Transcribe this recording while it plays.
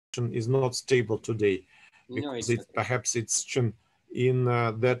is not stable today, No, because it's it's okay. perhaps it's in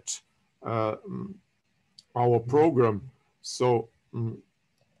that our program. So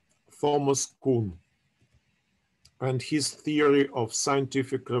Thomas Kuhn and his theory of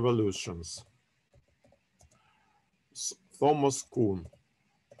scientific revolutions. Thomas Kuhn.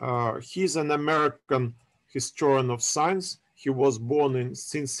 He's an American historian of science. He was born in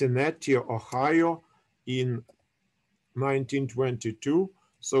Cincinnati, Ohio in 1922.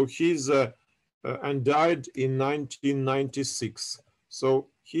 So he's and died in 1996. So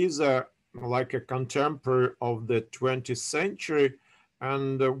he's like a contemporary of the 20th century,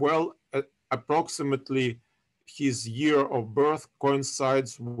 and well, approximately his year of birth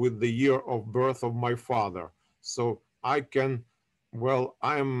coincides with the year of birth of my father. So I can, well,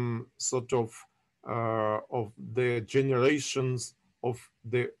 I'm sort of the generations of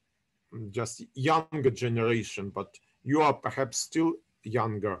the just younger generation, but you are perhaps still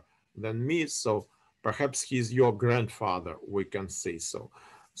younger than me, so perhaps he's your grandfather, we can say so.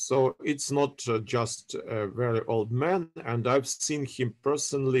 So it's not just a very old man, and I've seen him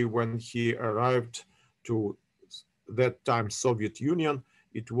personally when he arrived to that time Soviet Union.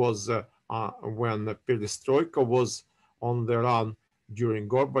 It was when perestroika was on the run during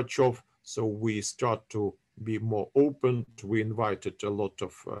Gorbachev, so we start to be more open. We invited a lot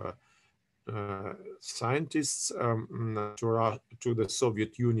of scientists to the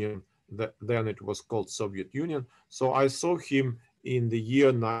Soviet Union. Then it was called Soviet Union. So I saw him in the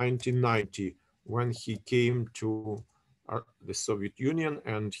year 1990 when he came to the Soviet Union,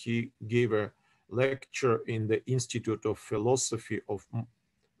 and he gave a lecture in the Institute of Philosophy of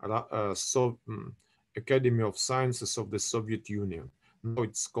Academy of Sciences of the Soviet Union. Now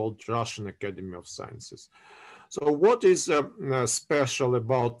it's called Russian Academy of Sciences. So what is special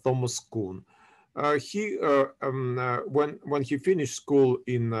about Thomas Kuhn? When he finished school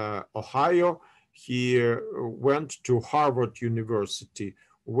in Ohio, he went to Harvard University,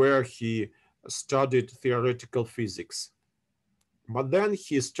 where he studied theoretical physics. But then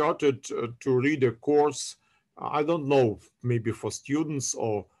he started to read a course, I don't know, maybe for students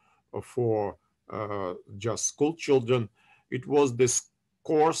or for just school children. It was this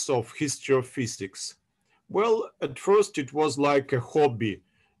course of history of physics. Well, at first it was like a hobby,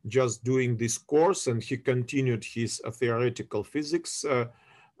 just doing this course, and he continued his theoretical physics.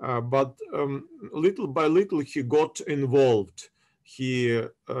 But little by little he got involved. He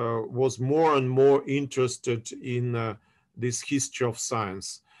was more and more interested in this history of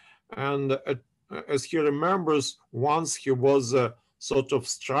science. And as he remembers, once he was sort of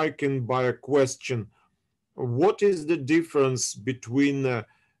stricken by a question: what is the difference between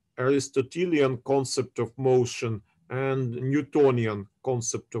Aristotelian concept of motion and Newtonian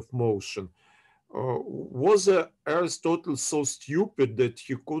concept of motion? Was Aristotle so stupid that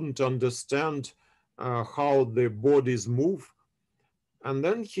he couldn't understand how the bodies move? And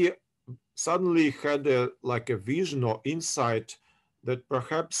then he suddenly had like a vision or insight that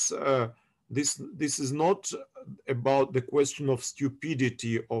perhaps this is not about the question of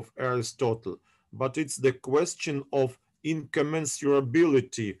stupidity of Aristotle, but it's the question of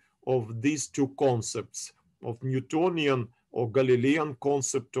incommensurability of these two concepts, of Newtonian or Galilean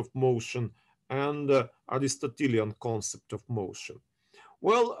concept of motion and Aristotelian concept of motion.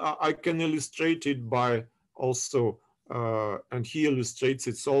 Well, I can illustrate it by also, and he illustrates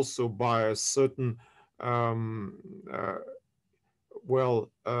it also by a certain, um, uh,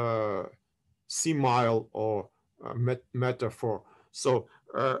 well, simile or metaphor. So,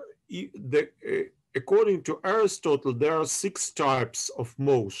 according to Aristotle, there are 6 types of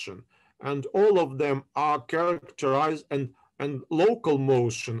motion, and all of them are characterized, and local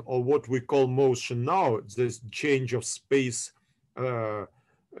motion, or what we call motion now, this change of space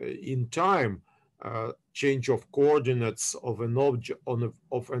in time, change of coordinates of an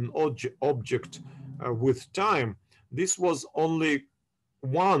object object with time. This was only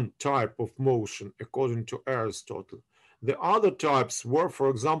one type of motion according to Aristotle. The other types were, for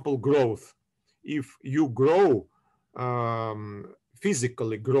example, growth. If you grow,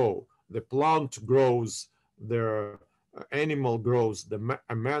 physically grow, the plant grows, the animal grows,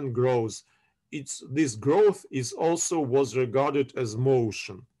 a man grows. This growth is also was regarded as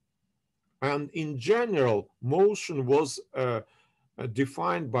motion. And in general, motion was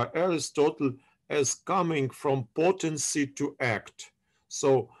defined by Aristotle as coming from potency to act.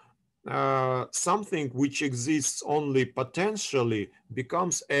 So something which exists only potentially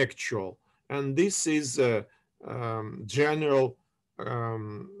becomes actual. And this is a general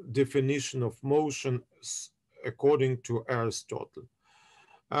definition of motion according to Aristotle.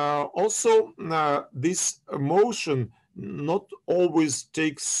 Also, this motion not always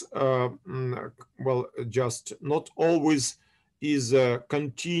takes, well, just not always is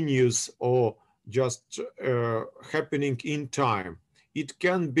continuous or just happening in time. It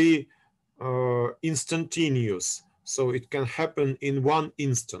can be instantaneous, so it can happen in one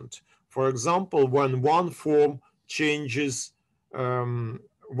instant. For example, when one form changes,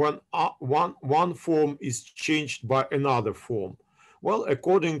 when one form is changed by another form. Well,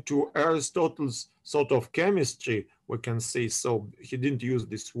 according to Aristotle's sort of chemistry, we can say so. He didn't use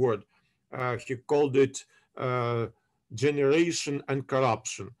this word. He called it uh, generation and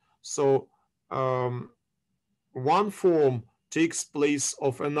corruption. So um, one form takes place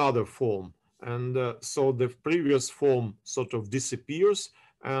of another form, and so the previous form sort of disappears,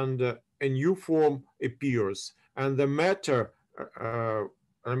 and a new form appears, and the matter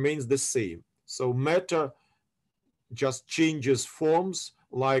remains the same. So matter just changes forms,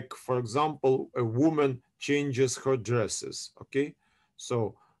 like, for example, a woman changes her dresses. Okay,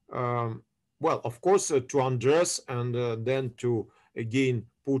 so um, well, of course, to undress and then to again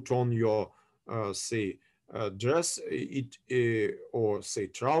put on your say dress, it or say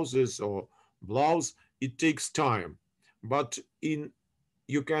trousers or blouse, it takes time. But in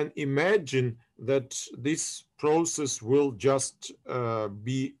you can imagine that this process will just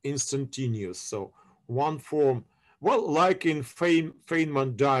be instantaneous. So one form, well, like in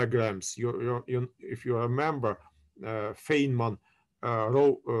Feynman diagrams, if you remember, Feynman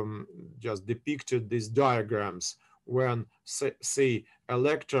just depicted these diagrams when, say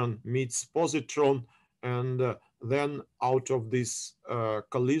electron meets positron, and then out of this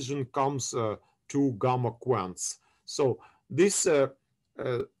collision comes two gamma quants. So this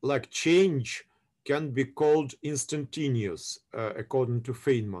like change can be called instantaneous, according to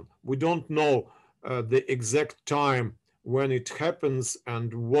Feynman. We don't know the exact time when it happens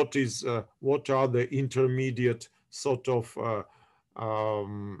and what are the intermediate sort of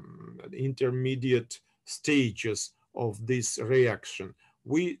intermediate stages of this reaction.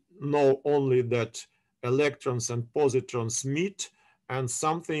 We know only that electrons and positrons meet and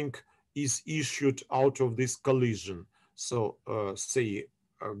something is issued out of this collision. So say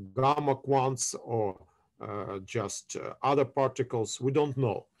gamma quants or just other particles, we don't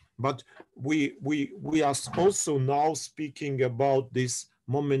know. But we are also now speaking about this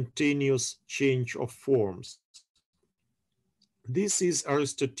momentaneous change of forms. This is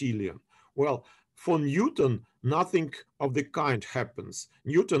Aristotelian. Well, for Newton, nothing of the kind happens.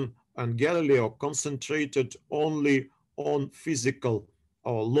 Newton and Galileo concentrated only on physical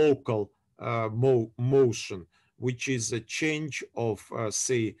or local motion, which is a change of,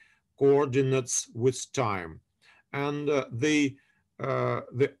 say, coordinates with time. And the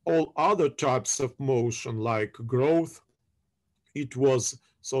all other types of motion, like growth, it was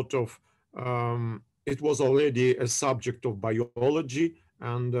sort of it was already a subject of biology,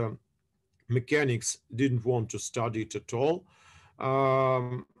 and mechanics didn't want to study it at all.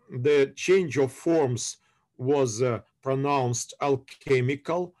 The change of forms was pronounced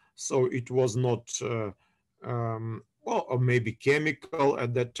alchemical, so it was not, well, or maybe chemical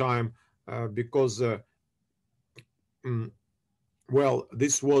at that time, because mm, well,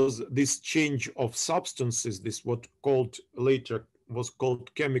 this change of substances, this what called later was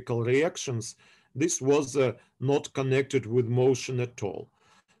called chemical reactions. This was not connected with motion at all.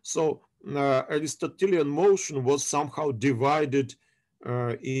 So Aristotelian motion was somehow divided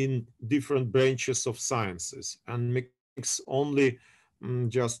in different branches of sciences, and mechanics only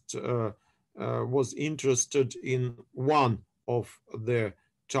just was interested in one of the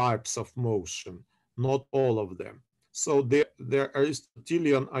types of motion, not all of them. So the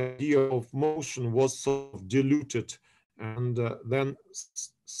Aristotelian idea of motion was sort of diluted and then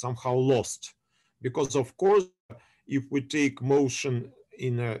somehow lost. Because of course, if we take motion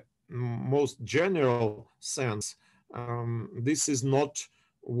in a most general sense, this is not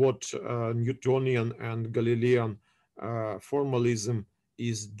what Newtonian and Galilean formalism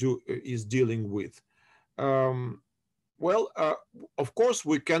is dealing with. Um, well, of course,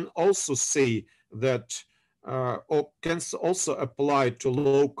 we can also say that, or can also apply to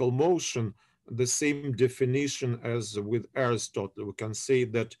local motion the same definition as with Aristotle. We can say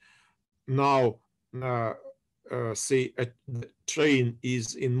that now, uh, say, the train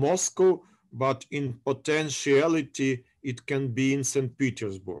is in Moscow, but in potentiality, it can be in St.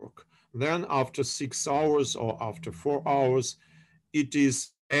 Petersburg. Then after 6 hours or after 4 hours, it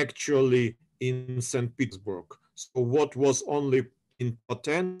is actually in St. Petersburg. So what was only in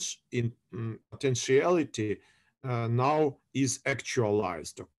potentiality now is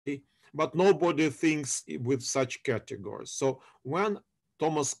actualized. Okay, but nobody thinks with such categories. So when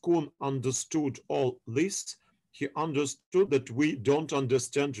Thomas Kuhn understood all this, he understood that we don't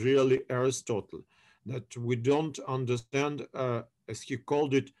understand really Aristotle, that we don't understand, as he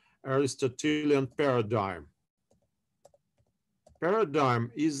called it, Aristotelian paradigm.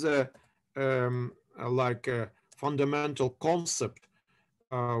 Paradigm is like a fundamental concept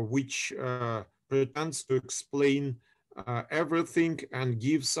which pretends to explain everything and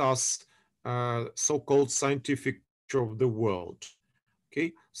gives us so-called scientific picture of the world.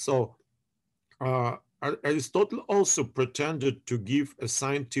 Okay, so Aristotle also pretended to give a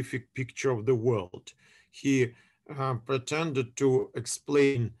scientific picture of the world. He pretended to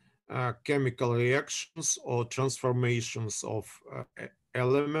explain chemical reactions or transformations of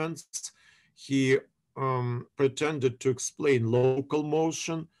elements. He pretended to explain local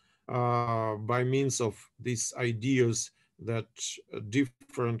motion by means of these ideas that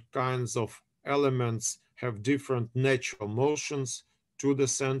different kinds of elements have different natural motions to the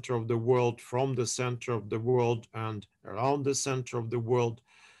center of the world, from the center of the world, and around the center of the world.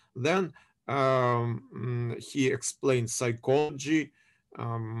 Then he explained psychology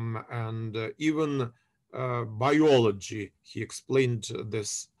and even biology. He explained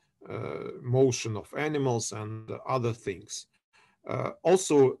this motion of animals and other things.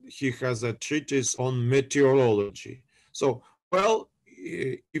 Also, he has a treatise on meteorology. So, well,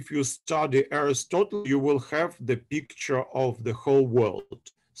 if you study Aristotle, you will have the picture of the whole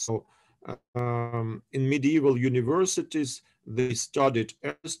world. So, in medieval universities, they studied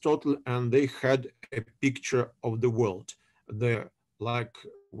Aristotle and they had a picture of the world, the, like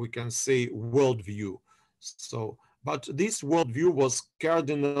we can say, worldview. So, but this worldview was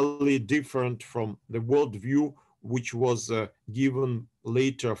cardinally different from the worldview which was given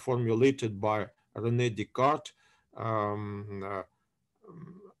later, formulated by René Descartes, um, uh,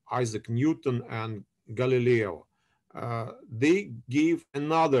 Isaac Newton, and Galileo. They gave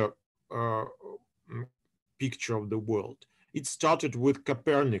another picture of the world. It started with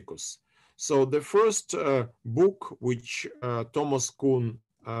Copernicus. So the first book which Thomas Kuhn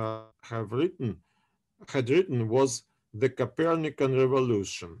had written was The Copernican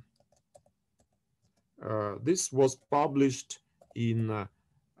Revolution. This was published in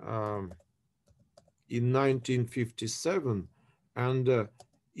um, in 1957, and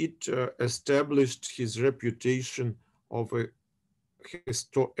it established his reputation of a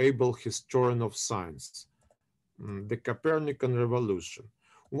able historian of science. The Copernican Revolution.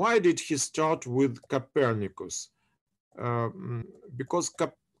 Why did he start with Copernicus? Because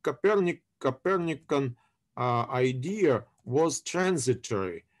Copernican idea was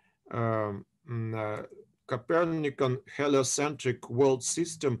transitory. Um, Copernican heliocentric world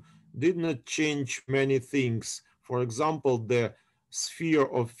system did not change many things. For example, the sphere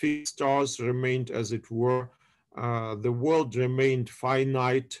of fixed stars remained as it were. The world remained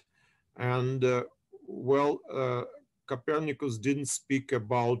finite, and well, Copernicus didn't speak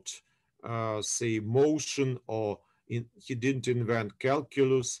about, say, motion, or he didn't invent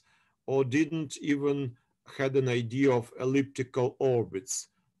calculus, or didn't even had an idea of elliptical orbits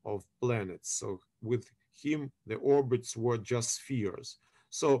of planets. So with him, the orbits were just spheres.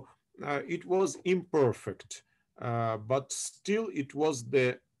 So it was imperfect, but still it was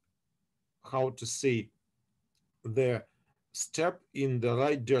the, how to say, the step in the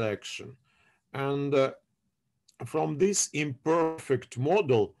right direction. And from this imperfect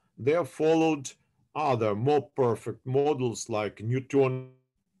model, there followed other more perfect models like Newtonian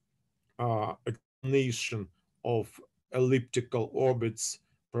explanation of elliptical orbits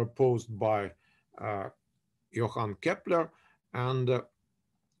proposed by uh, Johann Kepler, and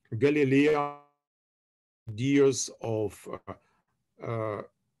Galilean ideas of uh,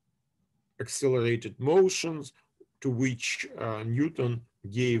 accelerated motions, to which Newton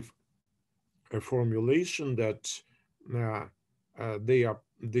gave a formulation that uh,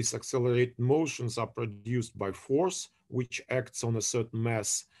 these accelerated motions are produced by force, which acts on a certain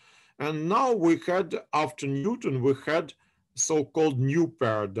mass. And now we had, after Newton, we had so-called new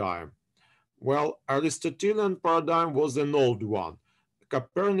paradigm. Well, Aristotelian paradigm was an old one.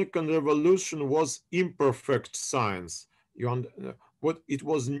 Copernican revolution was imperfect science. What it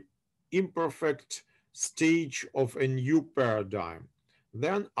was an imperfect stage of a new paradigm.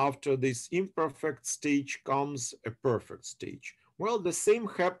 Then after this imperfect stage comes a perfect stage. Well, the same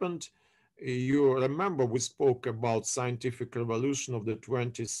happened. You remember we spoke about scientific revolution of the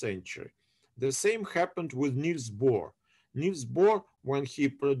 20th century. The same happened with Niels Bohr. Niels Bohr, when he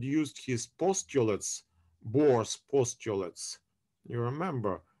produced his postulates, Bohr's postulates, you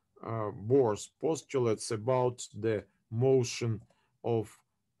remember Bohr's postulates about the motion of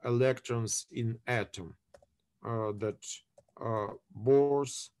electrons in atom, that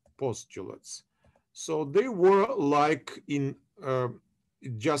Bohr's postulates. So they were like in,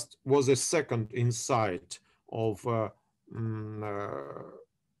 it just was a second insight of mm,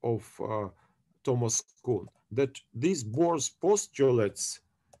 Thomas Kuhn, that these Bohr's postulates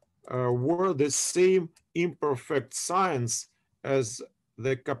were the same imperfect science as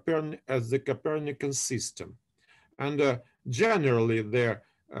the Copernican system. And generally, they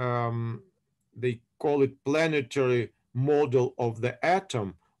call it planetary model of the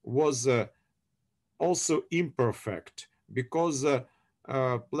atom was also imperfect, because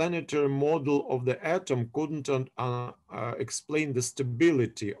planetary model of the atom couldn't explain the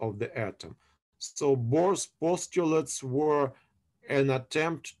stability of the atom. So Bohr's postulates were an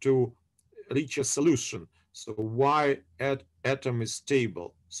attempt to reach a solution. So why atom is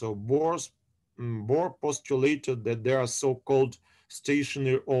stable? So Bohr postulated that there are so-called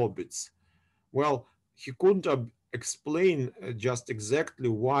stationary orbits. Well, he couldn't explain just exactly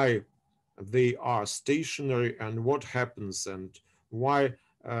why they are stationary and what happens and why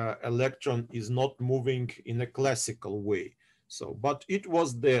electron is not moving in a classical way. So, but it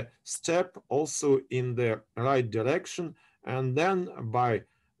was the step also in the right direction. And then by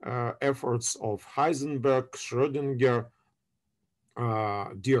efforts of Heisenberg, Schrödinger,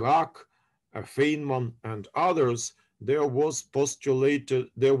 Dirac, Feynman, and others, there was postulated,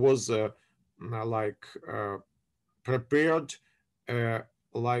 there was like prepared uh,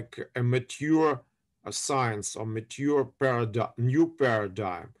 like a mature science or mature paradigm, new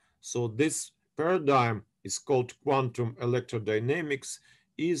paradigm. So this paradigm is called quantum electrodynamics,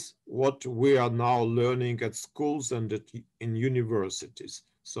 is what we are now learning at schools and in universities.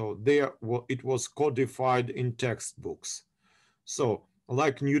 So there, it was codified in textbooks. So,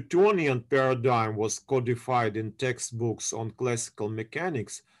 like Newtonian paradigm was codified in textbooks on classical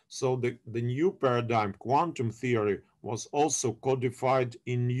mechanics, so the new paradigm, quantum theory, was also codified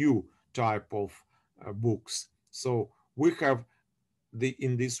in new type of books. So we have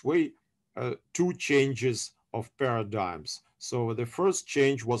in this way two changes of paradigms. So the first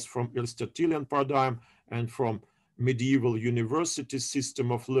change was from Aristotelian paradigm and from medieval university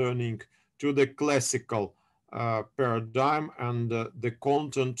system of learning to the classical paradigm, and the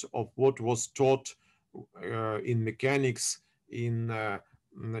content of what was taught in mechanics in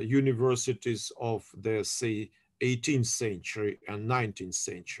universities of the, say, 18th century and 19th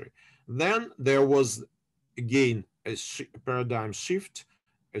century. Then there was again a paradigm shift,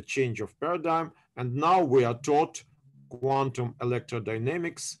 a change of paradigm, and now we are taught quantum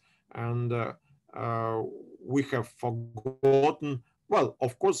electrodynamics, and we have forgotten. Well,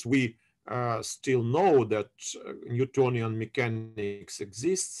 of course, we still know that Newtonian mechanics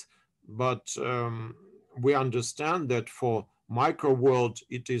exists, but we understand that for micro world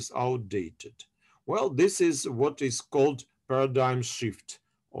it is outdated. Well, this is what is called paradigm shift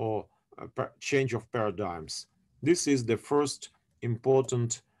or change of paradigms. This is the first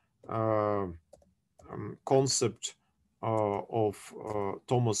important concept of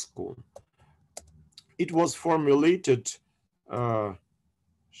Thomas Kuhn. It was formulated uh,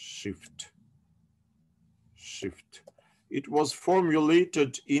 shift shift. It was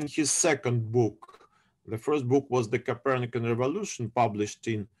formulated in his second book. The first book was The Copernican Revolution, published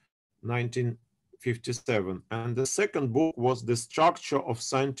in 1957, and the second book was The Structure of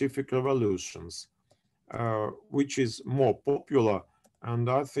Scientific Revolutions, which is more popular, and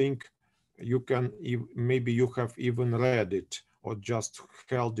I think you can maybe you have even read it or just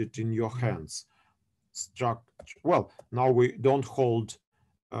held it in your hands. Well, now we don't hold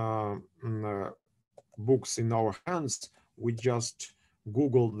books in our hands. We just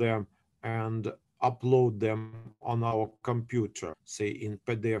Google them and upload them on our computer, say in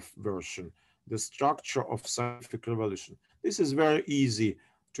PDF version, the structure of scientific revolution. This is very easy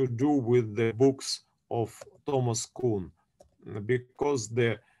to do with the books of Thomas Kuhn, because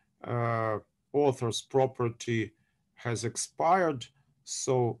the author's property has expired,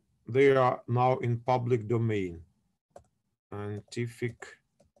 so they are now in public domain. Scientific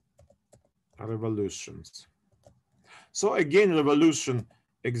revolutions. So again, revolution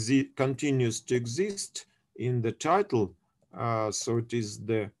continues to exist in the title. So it is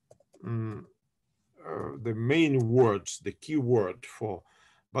the main words, the key word for.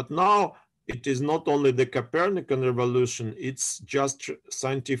 But now it is not only the Copernican revolution, it's just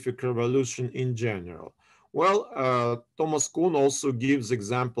scientific revolution in general. Well, Thomas Kuhn also gives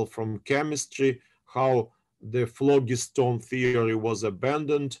example from chemistry, how the phlogiston theory was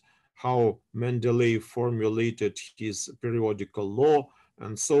abandoned, how Mendeleev formulated his periodical law,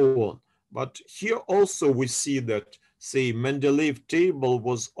 and so on. But here also we see that, say, Mendeleev table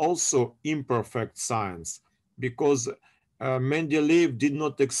was also imperfect science, because Mendeleev did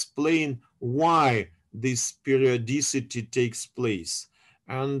not explain why this periodicity takes place.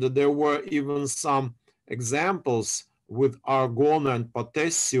 And there were even some examples with argon and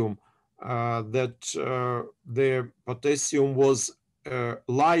potassium that the potassium was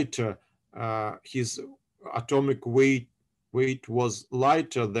lighter, his atomic weight was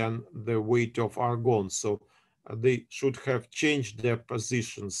lighter than the weight of argon. So they should have changed their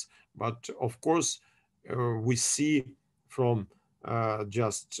positions. But of course, we see from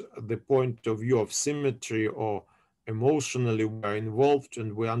just the point of view of symmetry or emotionally we are involved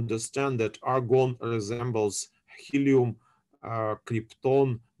and we understand that argon resembles helium,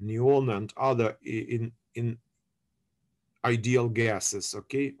 krypton, neon, and other in ideal gases,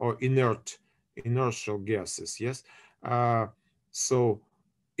 okay, or inertial gases, yes. So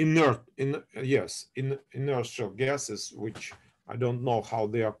inertial gases, which I don't know how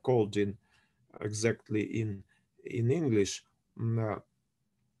they are called in exactly in English, mm,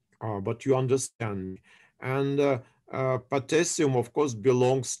 but you understand me. And potassium, of course,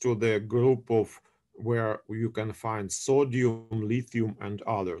 belongs to the group of where you can find sodium, lithium, and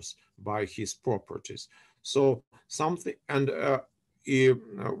others by his properties. So something, and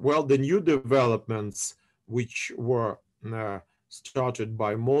well, the new developments which were started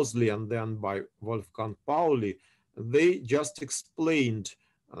by Moseley and then by Wolfgang Pauli, they just explained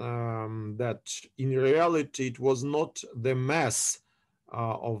that in reality it was not the mass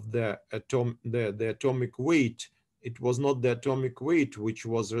of the atomic weight. It was not the atomic weight which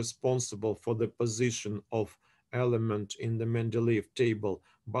was responsible for the position of element in the Mendeleev table,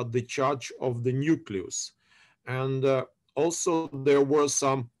 but the charge of the nucleus. And also there were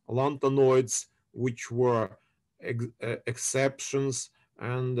some lanthanoids which were exceptions,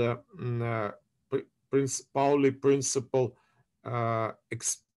 and Pauli principle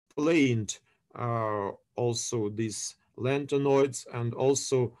explained also these lanthanoids and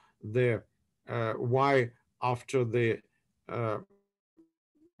also the why after the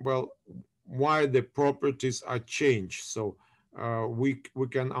well, why the properties are changed. So we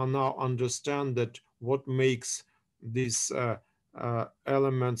can now understand that what makes these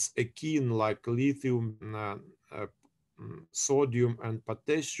elements akin like lithium, sodium, and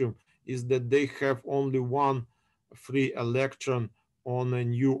potassium is that they have only one free electron on a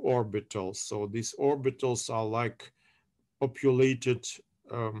new orbital. So these orbitals are like populated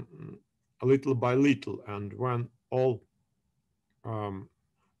little by little, and when all um,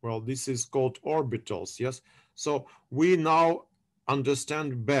 well, this is called orbitals, yes. So we now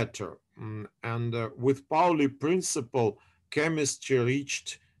understand better. And with Pauli principle, chemistry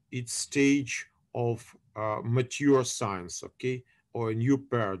reached its stage of mature science, okay, or a new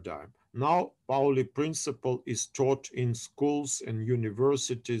paradigm. Now, Pauli principle is taught in schools and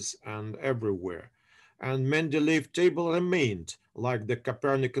universities and everywhere. And Mendeleev table remained, like the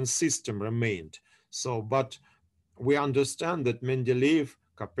Copernican system remained. So, but we understand that Mendeleev,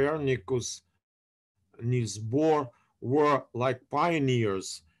 Copernicus, Niels Bohr were like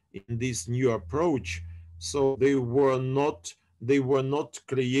pioneers in this new approach. So they were not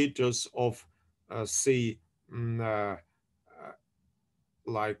creators of, say, mm, uh,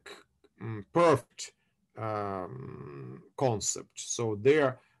 like perfect concept. So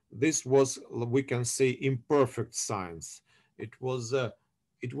there, this was, we can say, imperfect science. It was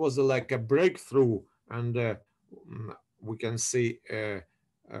like a breakthrough, and we can say a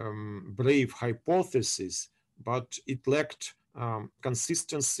brave hypothesis, but it lacked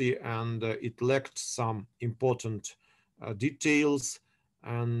consistency, and it lacked some important details,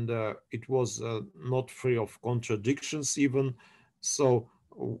 and it was not free of contradictions even. So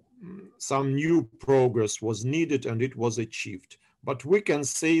some new progress was needed and it was achieved. But we can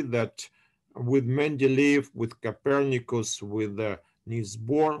say that with Mendeleev, with Copernicus, with Niels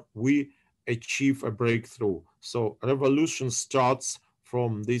Bohr, we achieve a breakthrough. So revolution starts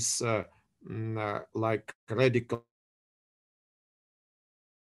from this like radical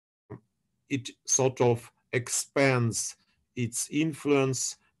change. It sort of expands its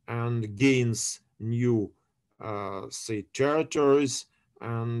influence and gains new, say, territories,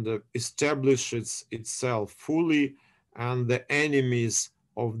 and establishes itself fully, and the enemies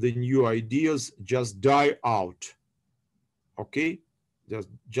of the new ideas just die out, okay,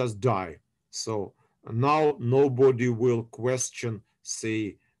 just die. So now nobody will question,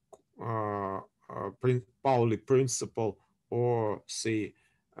 say, Pauli principle, or say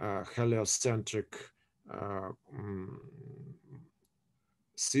heliocentric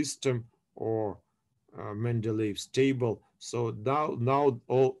system, or Mendeleev's table. So now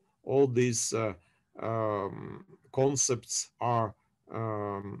all these concepts are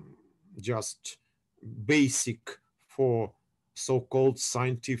just basic for so-called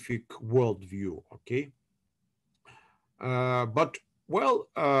scientific worldview. Okay, but well,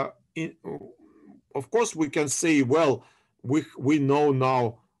 of course, we can say, well, we know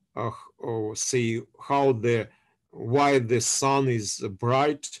now, say how why the sun is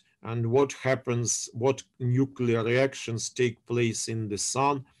bright and what happens, what nuclear reactions take place in the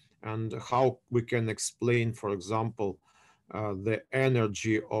sun, and how we can explain, for example, the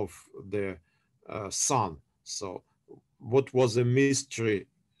energy of the sun. So, what was a mystery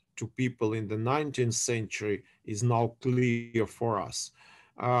to people in the 19th century is now clear for us.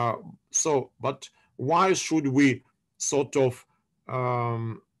 But why should we sort of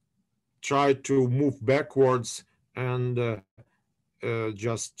um, try to move backwards and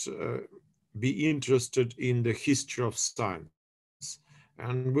just be interested in the history of science?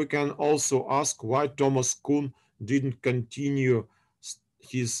 And we can also ask why Thomas Kuhn didn't continue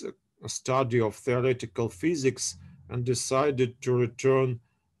his study of theoretical physics and decided to return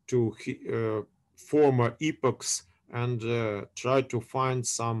to former epochs and try to find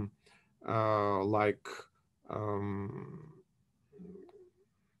some like um,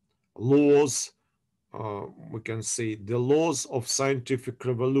 laws, we can say the laws of scientific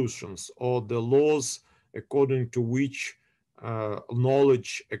revolutions, or the laws according to which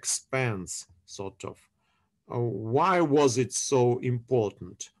knowledge expands, sort of. Why was it so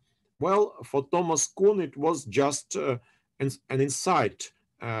important? Well, for Thomas Kuhn, it was just an insight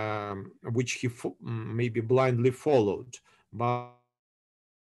which he maybe blindly followed. But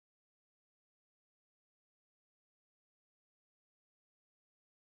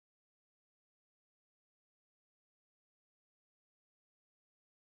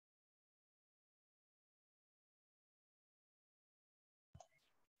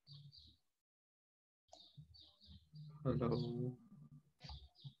Hello.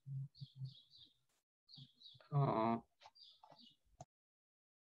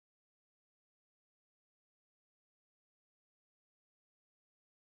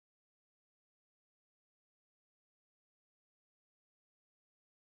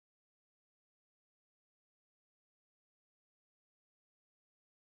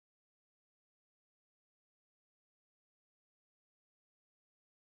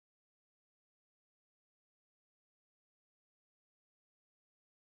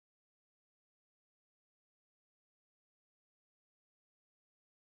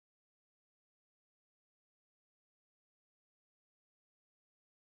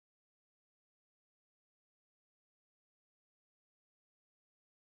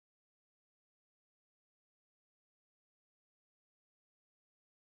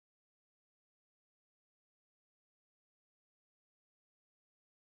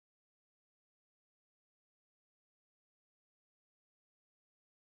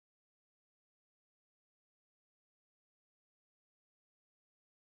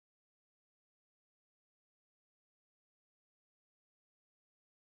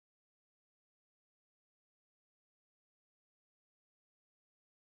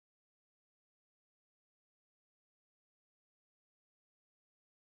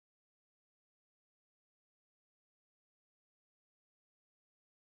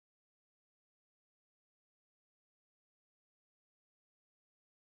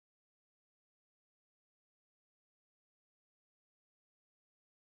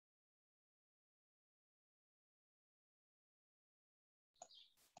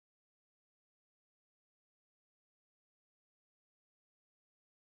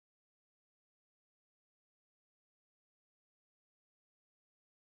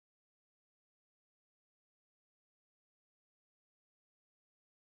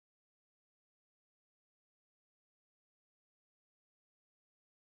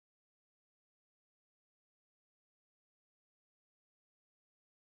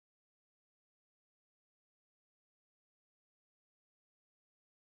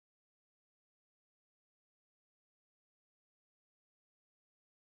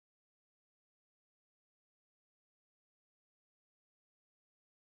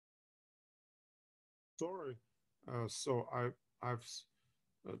 Uh, sorry,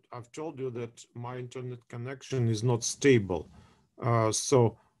 I've told you that my internet connection is not stable.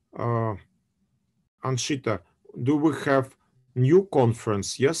 So, uh, Anshita, do we have new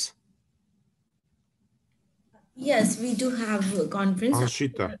conference? Yes, Yes, we do have a conference.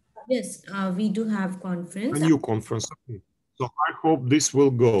 Anshita, Yes, we do have a conference. new conference. Okay. So I hope this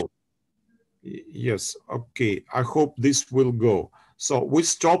will go. Yes, okay. I hope this will go. So we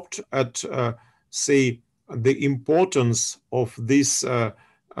stopped at, say, the importance of this, how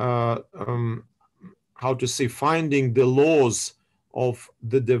to say, finding the laws of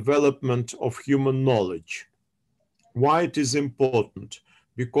the development of human knowledge. Why it is important?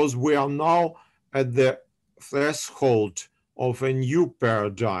 Because we are now at the threshold of a new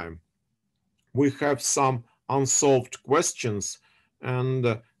paradigm. We have some unsolved questions,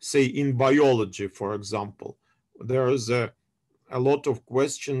 and say in biology, for example, there is a lot of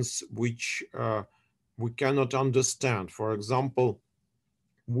questions which we cannot understand. For example,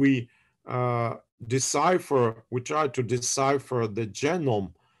 we we try to decipher the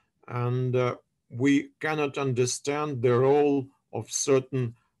genome, and we cannot understand the role of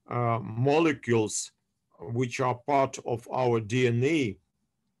certain molecules which are part of our DNA,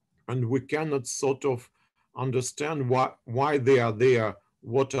 and we cannot sort of understand why they are there,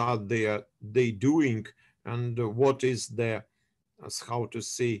 what are they doing, and what is the, as how to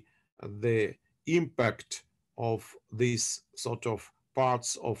say, the impact of these sort of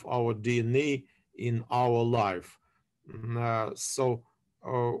parts of our DNA in our life. So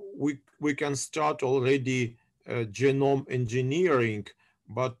we can start already genome engineering,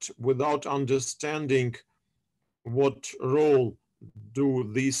 but without understanding what role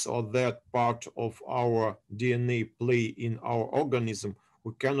do this or that part of our DNA play in our organism,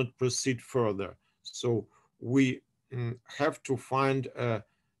 we cannot proceed further. So we have to find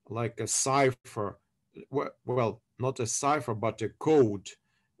like a cipher, well, not a cipher, but a code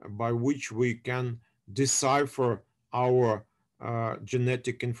by which we can decipher our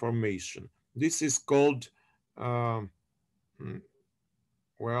genetic information. This is called, um, mm,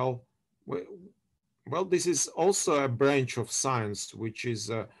 well, well, this is also a branch of science, which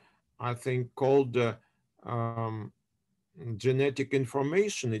is, I think, called genetic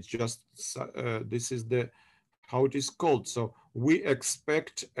information. It's just, this is the how it is called. So we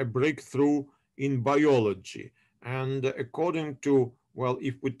expect a breakthrough in biology. And according to, well,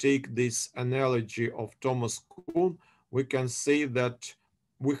 if we take this analogy of Thomas Kuhn, we can say that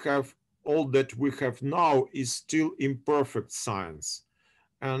we have all that we have now is still imperfect science.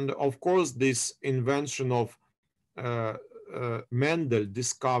 And of course, this invention of Mendel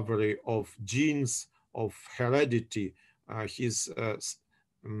discovery of genes, of heredity, his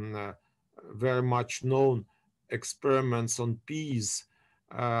very much known experiments on peas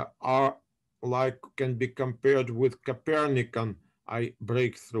are like can be compared with Copernican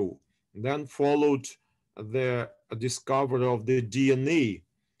breakthrough. Then followed the discovery of the DNA.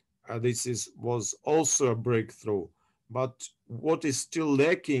 Was also a breakthrough. But what is still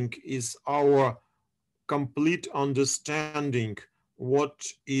lacking is our complete understanding what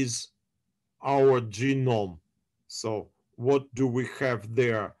is our genome. So what do we have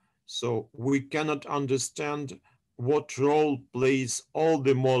there? So we cannot understand what role plays all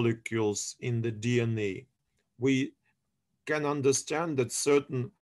the molecules in the DNA. We can understand that certain